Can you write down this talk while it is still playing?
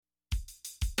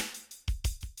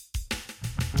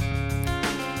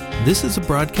This is a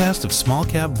broadcast of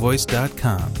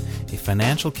SmallCapVoice.com, a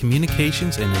financial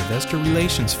communications and investor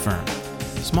relations firm.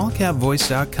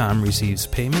 SmallCapVoice.com receives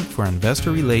payment for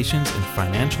investor relations and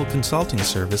financial consulting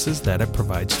services that it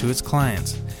provides to its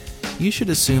clients. You should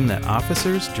assume that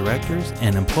officers, directors,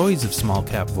 and employees of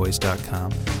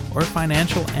SmallCapVoice.com or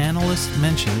financial analysts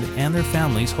mentioned and their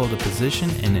families hold a position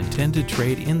and intend to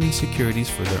trade in these securities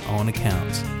for their own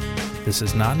accounts. This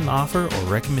is not an offer or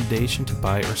recommendation to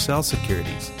buy or sell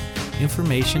securities.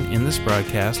 Information in this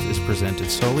broadcast is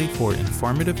presented solely for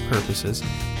informative purposes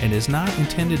and is not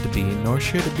intended to be, nor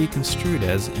should it be construed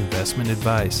as, investment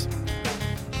advice.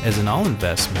 As in all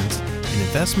investments, an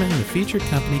investment in the featured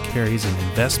company carries an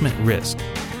investment risk.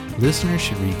 Listeners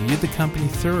should review the company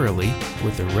thoroughly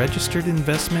with a registered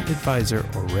investment advisor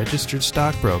or registered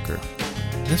stockbroker.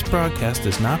 This broadcast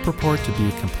does not purport to be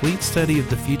a complete study of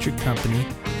the featured company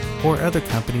or other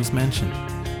companies mentioned.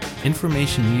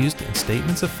 Information used and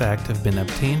statements of fact have been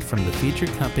obtained from the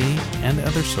featured company and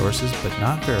other sources but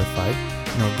not verified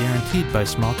nor guaranteed by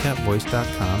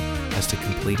SmallCapVoice.com as to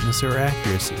completeness or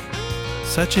accuracy.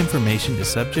 Such information is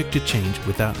subject to change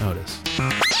without notice.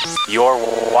 You're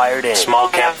wired in.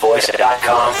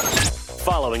 SmallCapVoice.com.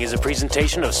 Following is a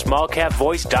presentation of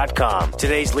SmallCapVoice.com,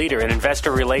 today's leader in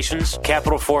investor relations,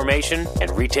 capital formation, and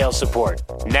retail support.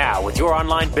 Now, with your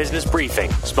online business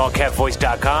briefing,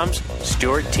 SmallCapVoice.com's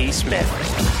Stuart T. Smith.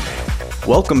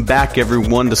 Welcome back,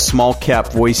 everyone, to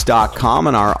SmallCapVoice.com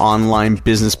and our online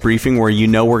business briefing, where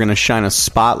we're going to shine a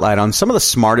spotlight on some of the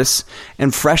smartest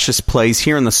and freshest plays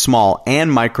here in the small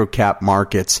and micro-cap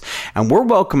markets. And we're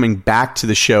welcoming back to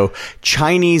the show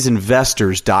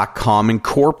ChineseInvestors.com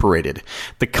Incorporated.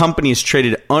 The company is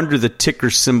traded under the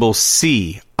ticker symbol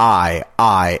CIIX,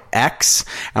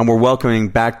 and we're welcoming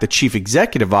back the Chief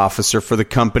Executive Officer for the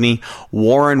company,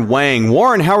 Wang.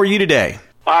 Warren, how are you today?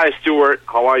 Hi, Stuart.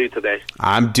 How are you today?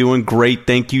 I'm doing great.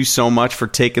 Thank you so much for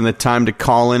taking the time to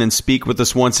call in and speak with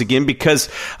us once again because,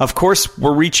 of course,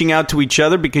 we're reaching out to each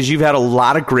other because you've had a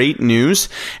lot of great news,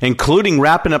 including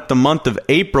wrapping up the month of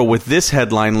April with this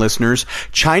headline, listeners.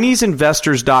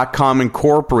 ChineseInvestors.com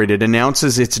Incorporated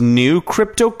announces its new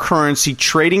cryptocurrency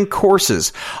trading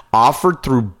courses offered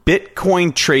through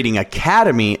Bitcoin Trading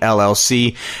Academy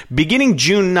LLC beginning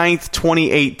June 9th,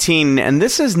 2018. And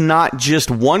this is not just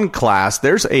one class.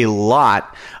 There's a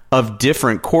lot of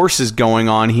different courses going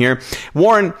on here.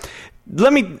 Warren,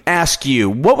 let me ask you,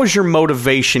 what was your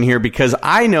motivation here? Because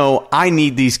I know I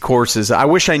need these courses. I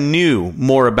wish I knew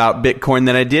more about Bitcoin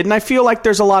than I did. And I feel like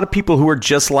there's a lot of people who are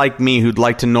just like me who'd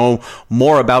like to know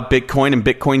more about Bitcoin and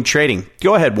Bitcoin trading.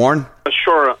 Go ahead, Warren.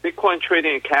 Sure. Bitcoin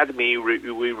Trading Academy,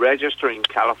 we register in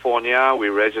California. We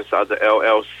register as the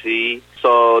LLC.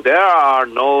 So there are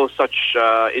no such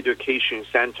education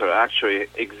center actually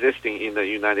existing in the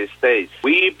United States.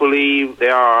 We believe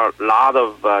there are a lot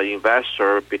of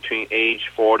investors between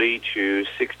age 40 to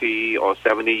 60 or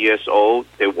 70 years old.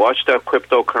 They watch the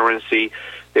cryptocurrency.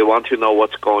 They want to know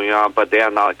what's going on, but they are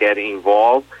not getting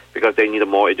involved because they need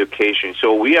more education.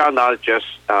 So we are not just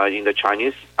in the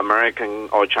Chinese American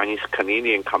or Chinese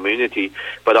Canadian community,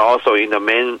 but also in the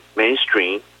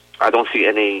mainstream. I don't see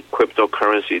any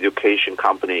cryptocurrency education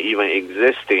company even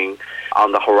existing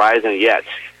on the horizon yet.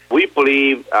 We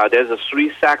believe there's a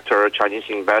three sector Chinese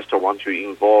investor want to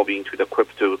involve into the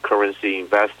cryptocurrency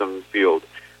investment field.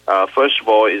 First of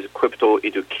all is crypto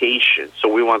education. So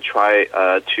we want to try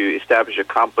to establish a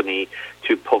company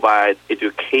to provide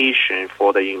education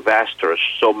for the investors,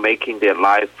 so making their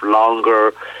life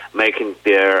longer,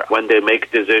 when they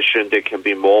make decisions, they can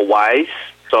be more wise.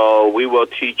 So we will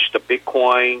teach the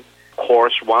Bitcoin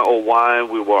course 101.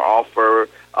 We will offer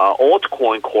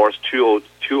altcoin course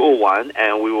 201,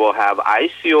 and we will have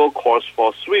ICO course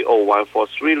for 301 for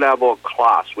 3-level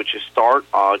class, which is start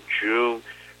on June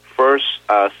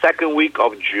 1st, second week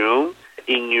of June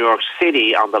in New York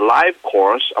City on the live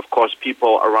course. Of course,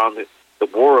 people around the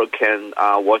world can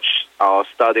watch or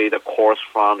study the course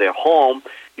from their home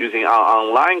using our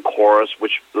online course,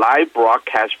 which live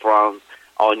broadcast from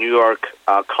our New York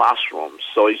classroom.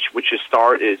 So which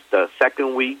start is the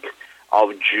second week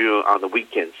of June on the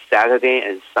weekends, Saturday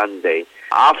and Sunday.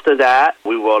 After that,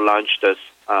 we will launch this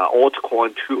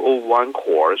altcoin 201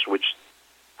 course, which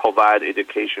provide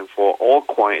education for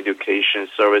altcoin education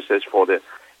services for the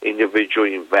individual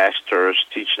investors,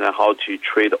 teaching them how to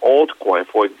trade altcoin.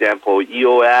 For example,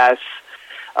 EOS,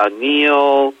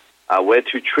 NEO, where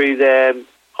to trade them,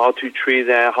 how to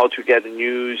get the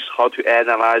news, how to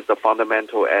analyze the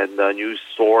fundamental and the news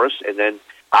source. And then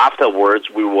afterwards,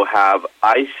 we will have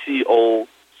ICO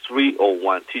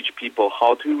 301, teach people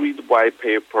how to read the white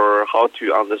paper, how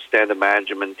to understand the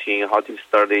management team, how to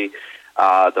study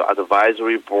the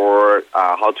advisory board,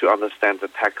 how to understand the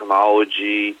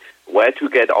technology, where to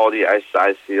get all the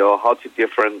ICO, how to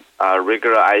different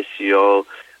regular ICO,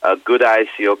 good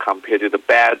ICO compared to the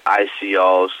bad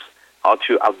ICOs, how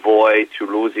to avoid to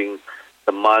losing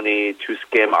the money to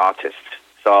scam artists.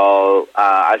 So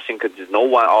I think no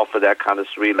one offer that kind of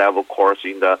 3-level course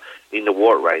in the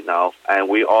world right now, and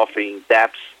we offer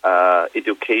in-depth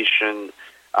education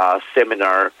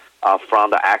seminar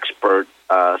from the expert.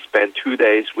 Spend 2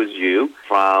 days with you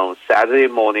from Saturday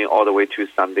morning all the way to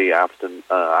Sunday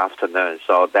afternoon.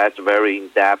 So that's a very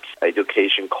in-depth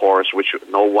education course which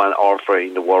no one offer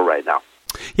in the world right now.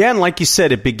 Yeah, and like you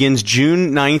said, it begins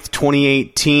June 9th,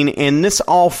 2018, and this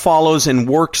all follows and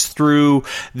works through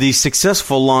the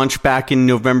successful launch back in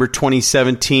November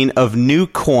 2017 of new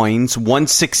coins,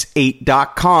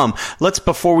 168.com. Let's,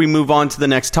 before we move on to the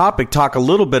next topic, talk a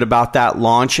little bit about that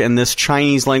launch and this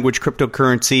Chinese language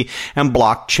cryptocurrency and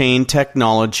blockchain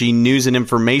technology news and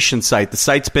information site. The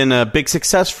site's been a big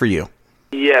success for you.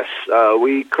 Yes,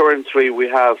 we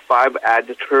have 5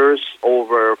 editors,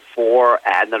 over 4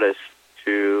 analysts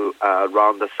to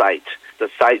run the site. The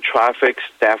site traffic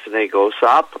definitely goes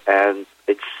up, and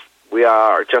we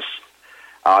are just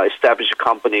established a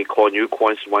company called New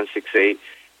Coins 168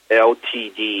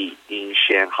 Ltd. in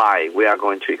Shanghai. We are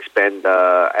going to expand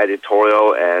the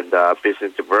editorial and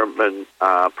business development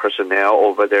personnel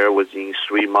over there within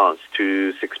 3 months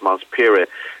to 6 months period.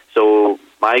 So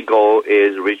my goal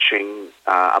is reaching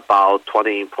about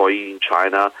 20 employees in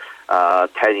China,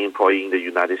 10 employees in the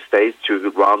United States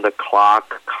to run the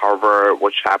clock, cover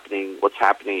what's happening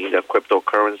in the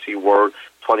cryptocurrency world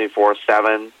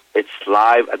 24/7. It's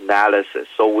live analysis.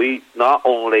 So we not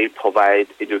only provide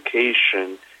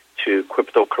education to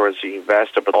cryptocurrency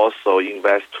investors, but also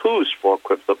invest tools for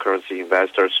cryptocurrency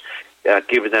investors,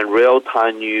 giving them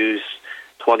real-time news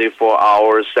 24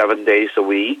 hours, 7 days a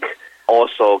week.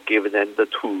 Also giving them the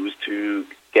tools to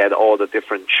get all the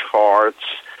different charts,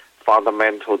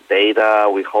 fundamental data.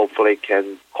 We hopefully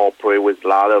can cooperate with a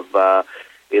lot of,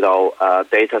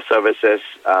 data services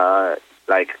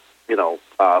like,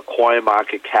 Coin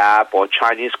Market Cap or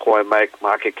Chinese Coin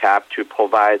Market Cap to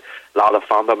provide a lot of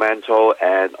fundamental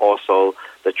and also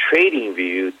the trading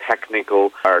view,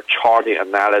 technical or charting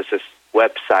analysis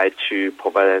website to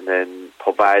provide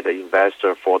the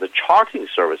investor for the charting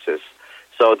services.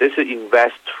 So this is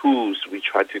invest tools we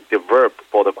try to develop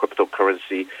for the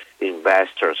cryptocurrency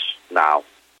investors now.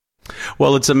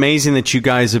 Well, it's amazing that you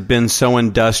guys have been so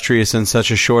industrious in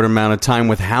such a short amount of time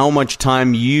with how much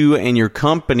time you and your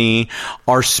company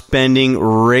are spending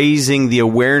raising the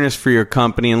awareness for your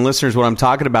company. And listeners, what I'm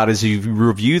talking about is you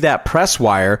review that press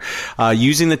wire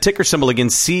using the ticker symbol again,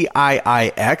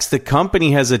 CIIX. The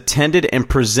company has attended and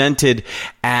presented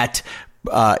at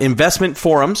investment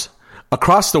forums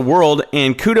across the world,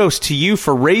 and kudos to you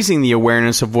for raising the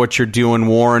awareness of what you're doing,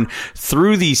 Warren,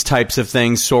 through these types of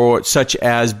things, such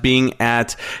as being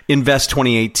at Invest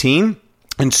 2018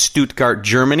 in Stuttgart,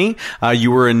 Germany. You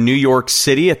were in New York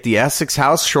City at the CIIX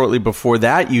House shortly before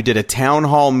that. You did a town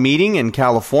hall meeting in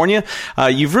California.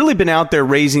 You've really been out there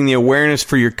raising the awareness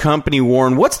for your company,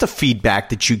 Warren. What's the feedback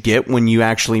that you get when you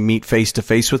actually meet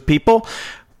face-to-face with people?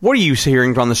 What are you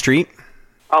hearing on the street?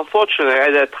 Unfortunately,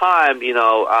 at that time,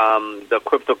 the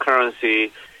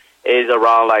cryptocurrency is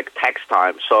around like tax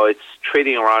time, so it's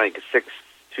trading around like 6,000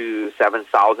 to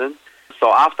 7,000.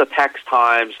 So after tax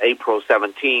times, April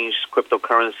 17th,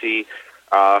 cryptocurrency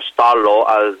start low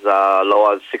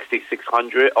as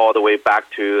 6,600 all the way back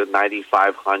to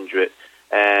 9,500,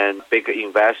 and big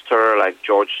investor like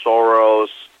George Soros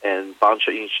and bunch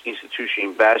of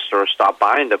institutional investors start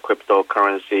buying the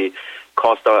cryptocurrency.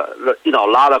 Cost a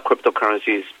lot of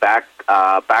cryptocurrencies back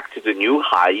to the new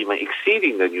high, even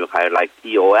exceeding the new high, like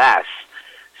EOS.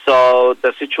 So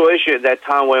the situation at that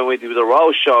time when we do the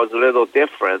roadshow is a little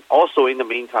different. Also, in the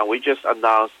meantime, we just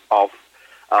announced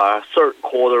third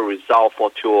quarter result for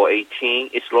 2018.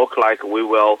 It looks like we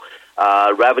will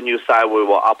revenue side we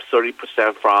will up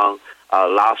 30% from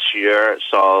last year.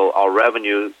 So our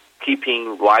revenue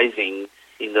keeping rising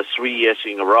in the 3 years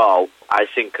in a row. I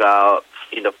think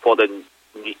for the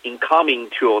incoming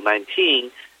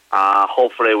 2019,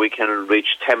 hopefully we can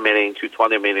reach 10 million to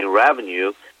 20 million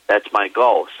revenue. That's my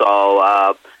goal. So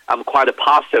I'm quite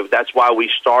positive. That's why we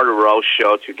started a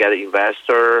roadshow to get an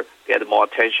investor, get more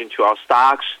attention to our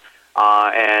stocks.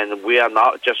 And we are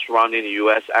not just running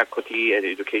U.S. equity and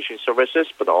education services,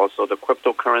 but also the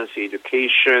cryptocurrency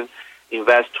education,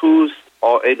 invest tools.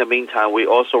 Or in the meantime, we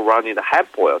also run in the hemp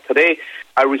oil. Today,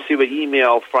 I received an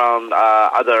email from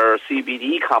other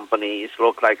CBD companies.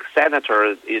 Look like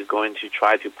Senator is going to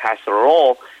try to pass a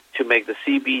law to make the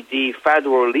CBD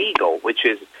federal legal, which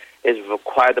is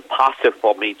quite positive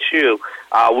for me too.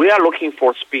 We are looking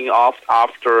for spin-off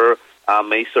after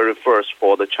May 31st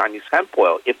for the Chinese hemp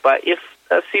oil. If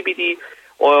CBD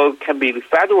oil can be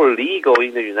federal legal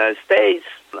in the United States,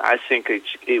 I think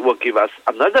it will give us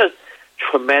another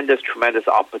tremendous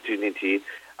opportunity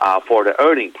for the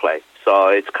earning play. So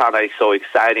it's kind of so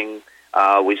exciting.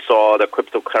 We saw the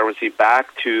cryptocurrency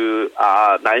back to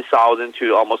 9,000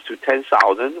 to almost to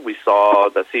 10,000. We saw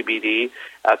the CBD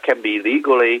can be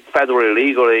federally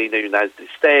legally in the United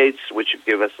States, which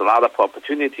gives us a lot of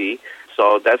opportunity.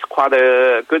 So that's quite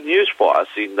a good news for us.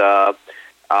 In the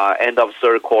end of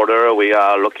third quarter, we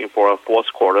are looking for a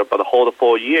fourth quarter, but the whole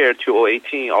full year,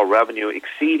 2018, our revenue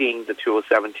exceeding the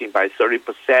 2017 by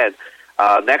 30%.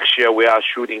 Next year, we are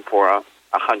shooting for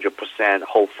 100%,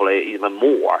 hopefully even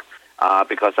more.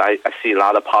 Because I see a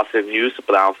lot of positive news,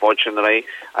 but unfortunately,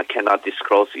 I cannot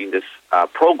disclose in this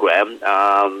program.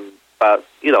 But,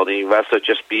 the investor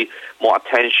just be more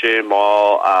attention,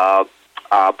 more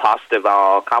positive on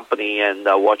our company and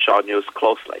watch our news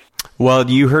closely. Well,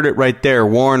 you heard it right there.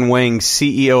 Warren Wang,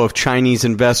 CEO of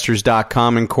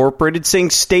ChineseInvestors.com Incorporated, saying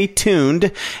stay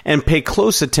tuned and pay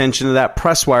close attention to that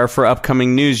press wire for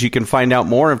upcoming news. You can find out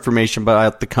more information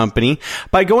about the company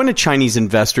by going to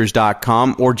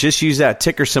ChineseInvestors.com or just use that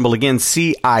ticker symbol again,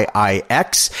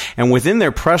 CIIX. And within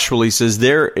their press releases,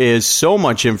 there is so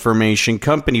much information,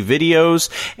 company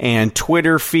videos and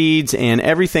Twitter feeds and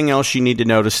everything else you need to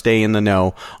know to stay in the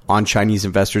know on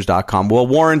ChineseInvestors.com. Well,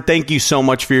 Warren, thank you so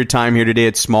much for your time here today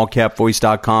at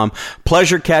SmallCapVoice.com.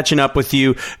 Pleasure catching up with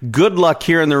you. Good luck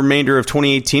here in the remainder of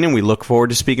 2018, and we look forward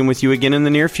to speaking with you again in the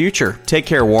near future. Take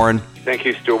care, Warren. Thank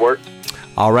you, Stuart.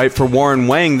 All right, for Warren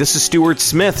Wang, this is Stuart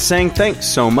Smith saying thanks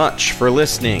so much for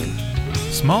listening.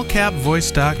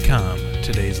 SmallCapVoice.com,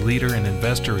 today's leader in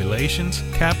investor relations,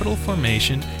 capital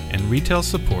formation, and retail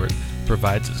support,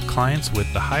 provides its clients with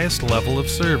the highest level of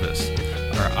service.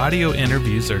 Our audio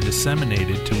interviews are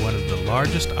disseminated to one of the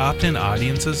largest opt-in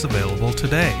audiences available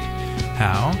today.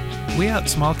 How? We at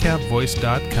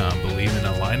SmallCapVoice.com believe in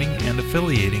aligning and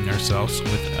affiliating ourselves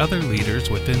with other leaders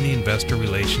within the investor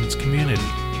relations community.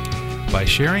 By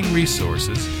sharing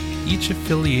resources, each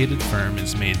affiliated firm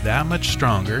is made that much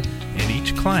stronger and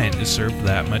each client is served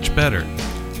that much better.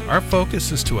 Our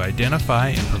focus is to identify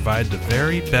and provide the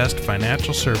very best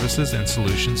financial services and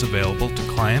solutions available to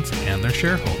clients and their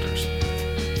shareholders.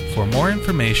 For more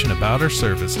information about our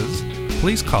services,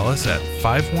 please call us at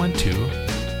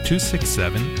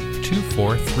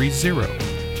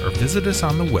 512-267-2430 or visit us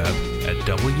on the web at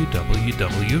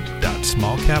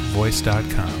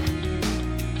www.smallcapvoice.com.